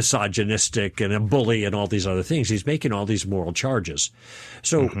and misogynistic and a bully and all these other things, he's making all these moral charges.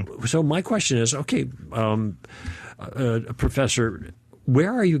 So, so my question is, okay, Professor,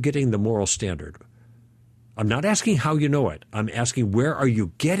 where are you getting the moral standard? I'm not asking how you know it. I'm asking where are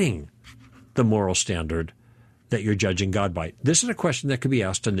you getting the moral standard that you're judging God by? This is a question that could be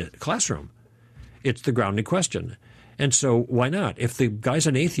asked in the classroom. It's the grounding question. And so why not? If the guy's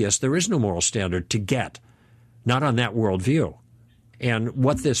an atheist, there is no moral standard to get, not on that worldview. And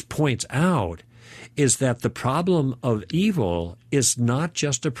what this points out is that the problem of evil is not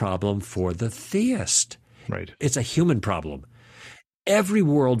just a problem for the theist. Right. It's a human problem. Every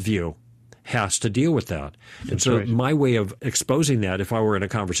worldview has to deal with that. And That's so right. my way of exposing that, if I were in a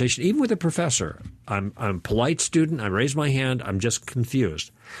conversation, even with a professor, I'm a polite student, I raise my hand, I'm just confused.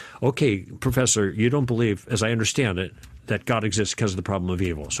 Okay, professor, you don't believe, as I understand it, that God exists because of the problem of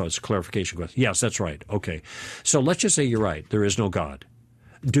evil. So it's a clarification question. Yes, that's right. Okay. So let's just say you're right. There is no God.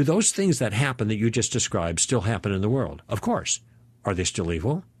 Do those things that happen that you just described still happen in the world? Of course. Are they still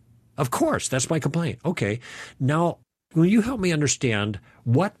evil? Of course. That's my complaint. Okay. Now, will you help me understand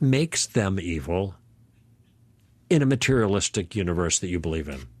what makes them evil in a materialistic universe that you believe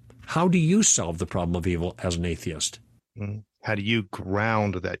in? How do you solve the problem of evil as an atheist? How do you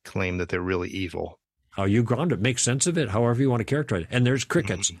ground that claim that they're really evil? How you ground it, make sense of it, however you want to characterize it. And there's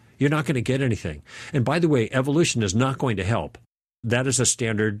crickets. You're not going to get anything. And by the way, evolution is not going to help. That is a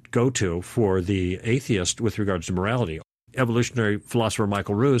standard go-to for the atheist with regards to morality. Evolutionary philosopher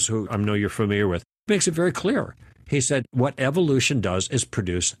Michael Ruse, who I know you're familiar with, makes it very clear. He said what evolution does is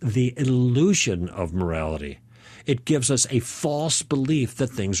produce the illusion of morality. It gives us a false belief that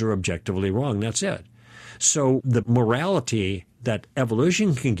things are objectively wrong. That's it. So the morality that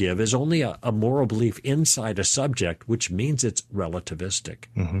evolution can give is only a moral belief inside a subject, which means it's relativistic.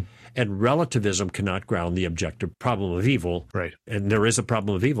 And relativism cannot ground the objective problem of evil. Right. And there is a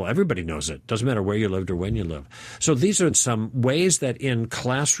problem of evil. Everybody knows it. Doesn't matter where you lived or when you live. So these are some ways that in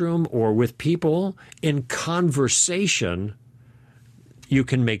classroom or with people in conversation, you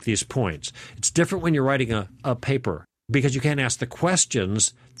can make these points. It's different when you're writing a paper because you can't ask the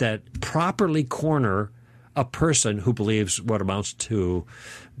questions that properly corner a person who believes what amounts to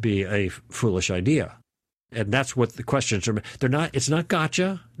be a foolish idea. And that's what the questions are. It's not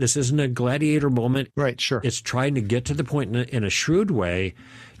gotcha. This isn't a gladiator moment. Right, sure. It's trying to get to the point in a shrewd way,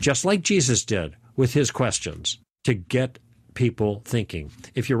 just like Jesus did with his questions, to get people thinking.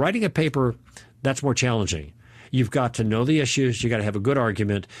 If you're writing a paper, that's more challenging. You've got to know the issues, you got to have a good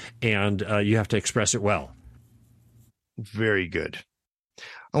argument, and you have to express it well. Very good.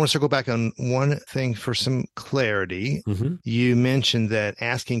 I want to circle back on one thing for some clarity. You mentioned that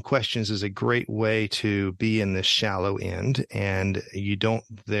asking questions is a great way to be in the shallow end, and you don't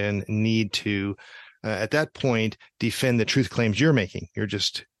then need to, at that point, defend the truth claims you're making. You're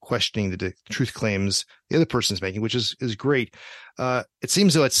just questioning the truth claims the other person's making, which is great. It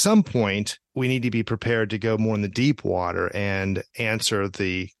seems though at some point we need to be prepared to go more in the deep water and answer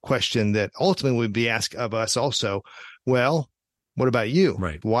the question that ultimately would be asked of us also. Well, what about you?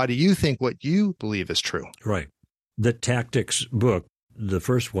 Right. Why do you think what you believe is true? Right. The Tactics book, the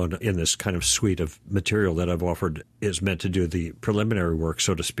first one in this kind of suite of material that I've offered, is meant to do the preliminary work,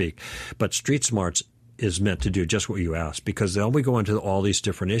 so to speak. But Street Smarts is meant to do just what you asked, because then we go into all these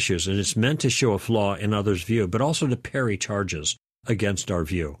different issues, and it's meant to show a flaw in others' view, but also to parry charges against our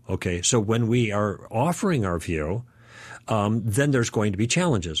view. Okay, so when we are offering our view, then there's going to be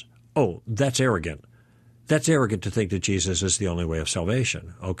challenges. Oh, that's arrogant. That's arrogant to think that Jesus is the only way of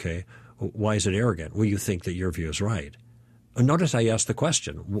salvation. Okay, why is it arrogant? Well, you think that your view is right. Notice I asked the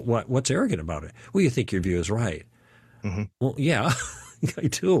question, what's arrogant about it? Well, you think your view is right. Well, yeah, I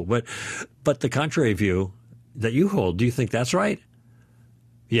do. But the contrary view that you hold, do you think that's right?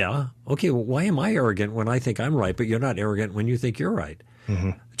 Yeah. Okay, well, why am I arrogant when I think I'm right, but you're not arrogant when you think you're right?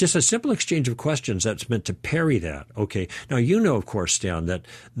 Just a simple exchange of questions that's meant to parry that. Okay. Now, you know, of course, Stan, that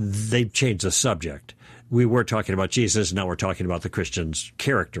they've changed the subject. We were talking about Jesus, now we're talking about the Christian's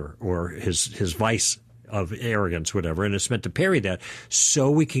character or his vice of arrogance, whatever, and it's meant to parry that so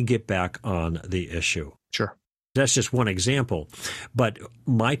we can get back on the issue. Sure. That's just one example. But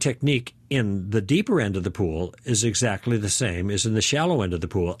my technique in the deeper end of the pool is exactly the same as in the shallow end of the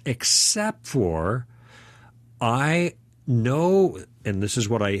pool, except for I know, and this is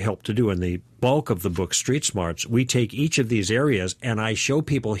what I help to do in the bulk of the book, Street Smarts, we take each of these areas and I show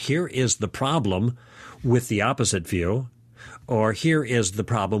people here is the problem with the opposite view, Or here is the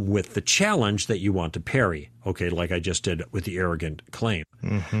problem with the challenge that you want to parry. Okay, like I just did with the arrogant claim.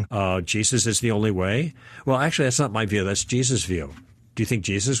 Jesus is the only way. Well, actually, that's not my view. That's Jesus' view. Do you think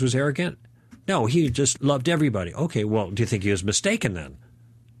Jesus was arrogant? No, he just loved everybody. Okay, well, do you think he was mistaken then?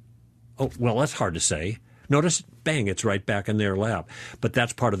 Oh, well, that's hard to say. Notice, bang, it's right back in their lap. But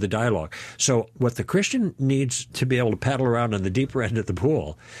that's part of the dialogue. So what the Christian needs to be able to paddle around on the deeper end of the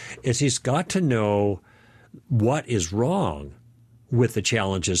pool is he's got to know what is wrong with the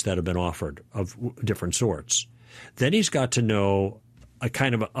challenges that have been offered of different sorts. Then he's got to know a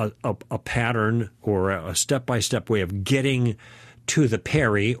kind of a pattern or a step-by-step way of getting to the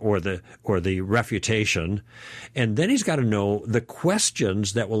parry or the refutation. And then he's got to know the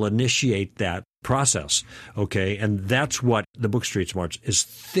questions that will initiate that process. Okay. And that's what the book Street Smarts is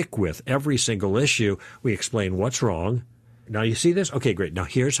thick with. Every single issue, we explain what's wrong. Now you see this? Okay, great. Now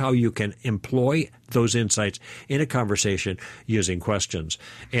here's how you can employ those insights in a conversation using questions.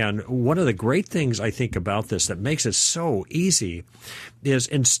 And one of the great things I think about this that makes it so easy is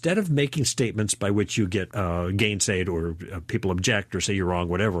instead of making statements by which you get gainsaid or people object or say you're wrong,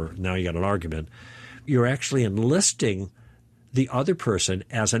 whatever, now you got an argument, you're actually enlisting the other person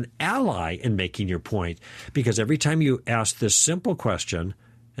as an ally in making your point. Because every time you ask this simple question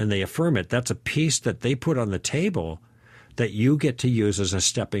and they affirm it, that's a piece that they put on the table that you get to use as a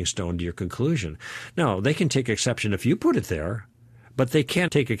stepping stone to your conclusion. Now, they can take exception if you put it there, but they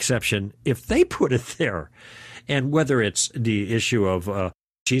can't take exception if they put it there. And whether it's the issue of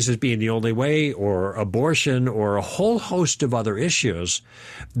Jesus being the only way or abortion or a whole host of other issues,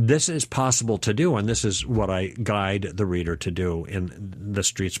 this is possible to do, and this is what I guide the reader to do in the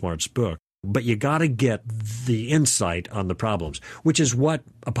Street Smarts book. But you got to get the insight on the problems, which is what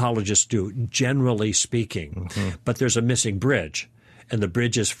apologists do, generally speaking. But there's a missing bridge, and the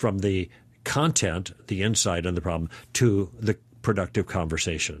bridge is from the content, the insight on the problem, to the productive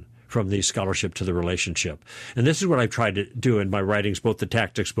conversation, from the scholarship to the relationship. And this is what I've tried to do in my writings, both the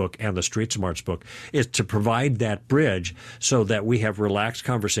tactics book and the Street Smarts book, is to provide that bridge so that we have relaxed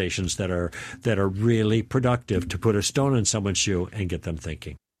conversations that are really productive to put a stone in someone's shoe and get them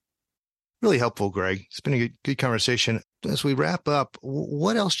thinking. Really helpful, Greg. It's been a good conversation. As we wrap up,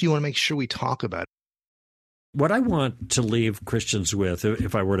 what else do you want to make sure we talk about? What I want to leave Christians with,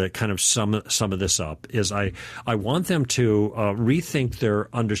 if I were to kind of sum of this up, is I want them to rethink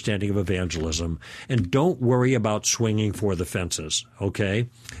their understanding of evangelism and don't worry about swinging for the fences, okay?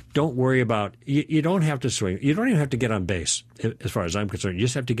 Don't worry about, you don't have to swing. You don't even have to get on base, as far as I'm concerned. You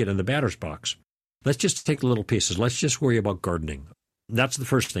just have to get in the batter's box. Let's just take the little pieces. Let's just worry about gardening. That's the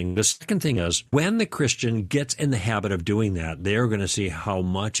first thing. The second thing is when the Christian gets in the habit of doing that, they're going to see how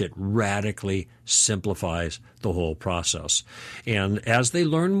much it radically simplifies the whole process. And as they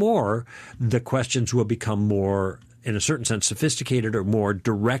learn more, the questions will become more, in a certain sense, sophisticated or more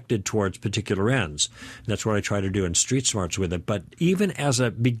directed towards particular ends. That's what I try to do in Street Smarts with it. But even as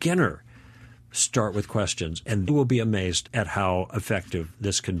a beginner, start with questions, and you will be amazed at how effective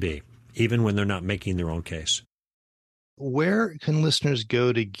this can be, even when they're not making their own case. Where can listeners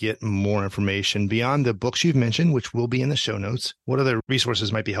go to get more information beyond the books you've mentioned, which will be in the show notes? What other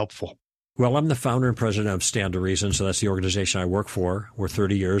resources might be helpful? Well, I'm the founder and president of Stand to Reason, so that's the organization I work for. We're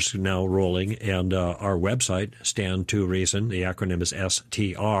 30 years now rolling, and our website, Stand to Reason, the acronym is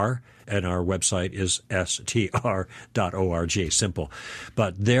STR, and our website is str.org, simple.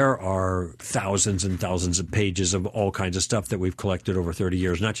 But there are thousands and thousands of pages of all kinds of stuff that we've collected over 30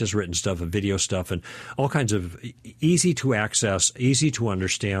 years, not just written stuff, and video stuff, and all kinds of easy to access, easy to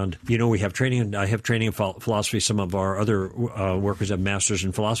understand. You know, we have training, I have training in philosophy. Some of our other workers have masters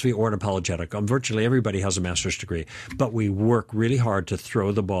in philosophy or in apologetic. Virtually everybody has a master's degree, but we work really hard to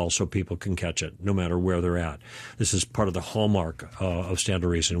throw the ball so people can catch it, no matter where they're at. This is part of the hallmark of Stand to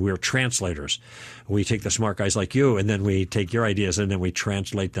Reason. We're translators. We take the smart guys like you, and then we take your ideas, and then we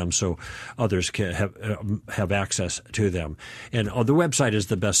translate them so others can have access to them. And the website is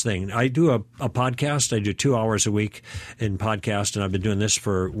the best thing. I do a podcast. I do 2 hours a week in podcast, and I've been doing this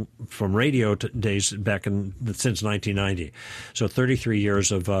from radio days back since 1990. So 33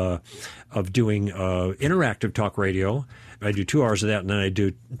 years of doing interactive talk radio. I do 2 hours of that, and then I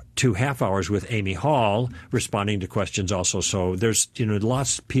do 2 half hours with Amy Hall, responding to questions also. So there's,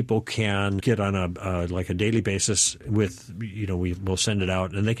 lots of people can get on a daily basis with, we'll send it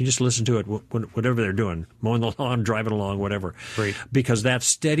out, and they can just listen to it whatever they're doing, mowing the lawn, driving along, whatever. Great. Because that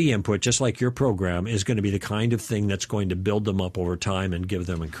steady input, just like your program, is going to be the kind of thing that's going to build them up over time and give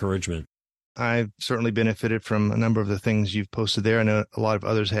them encouragement. I've certainly benefited from a number of the things you've posted there. I know a lot of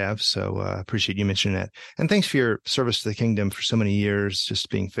others have, so I appreciate you mentioning that. And thanks for your service to the kingdom for so many years, just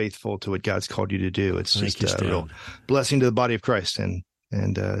being faithful to what God's called you to do. It's just a real blessing to the body of Christ, and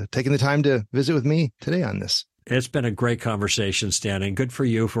taking the time to visit with me today on this. It's been a great conversation, Stan, and good for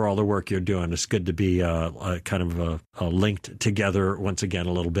you for all the work you're doing. It's good to be linked together once again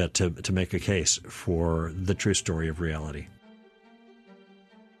a little bit to make a case for the true story of reality.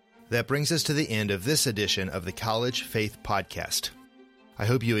 That brings us to the end of this edition of the College Faith Podcast. I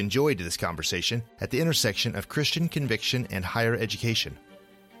hope you enjoyed this conversation at the intersection of Christian conviction and higher education.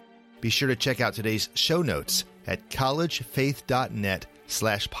 Be sure to check out today's show notes at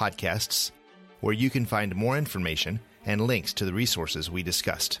collegefaith.net/podcasts, where you can find more information and links to the resources we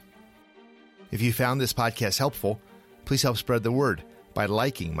discussed. If you found this podcast helpful, please help spread the word by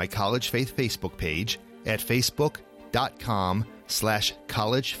liking my College Faith Facebook page at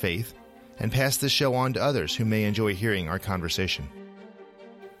facebook.com/collegefaith and pass this show on to others who may enjoy hearing our conversation.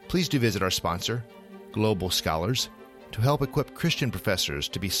 Please do visit our sponsor, Global Scholars, to help equip Christian professors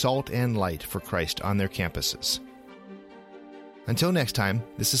to be salt and light for Christ on their campuses. Until next time,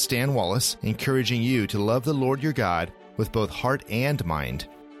 this is Stan Wallace, encouraging you to love the Lord your God with both heart and mind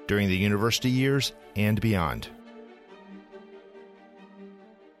during the university years and beyond.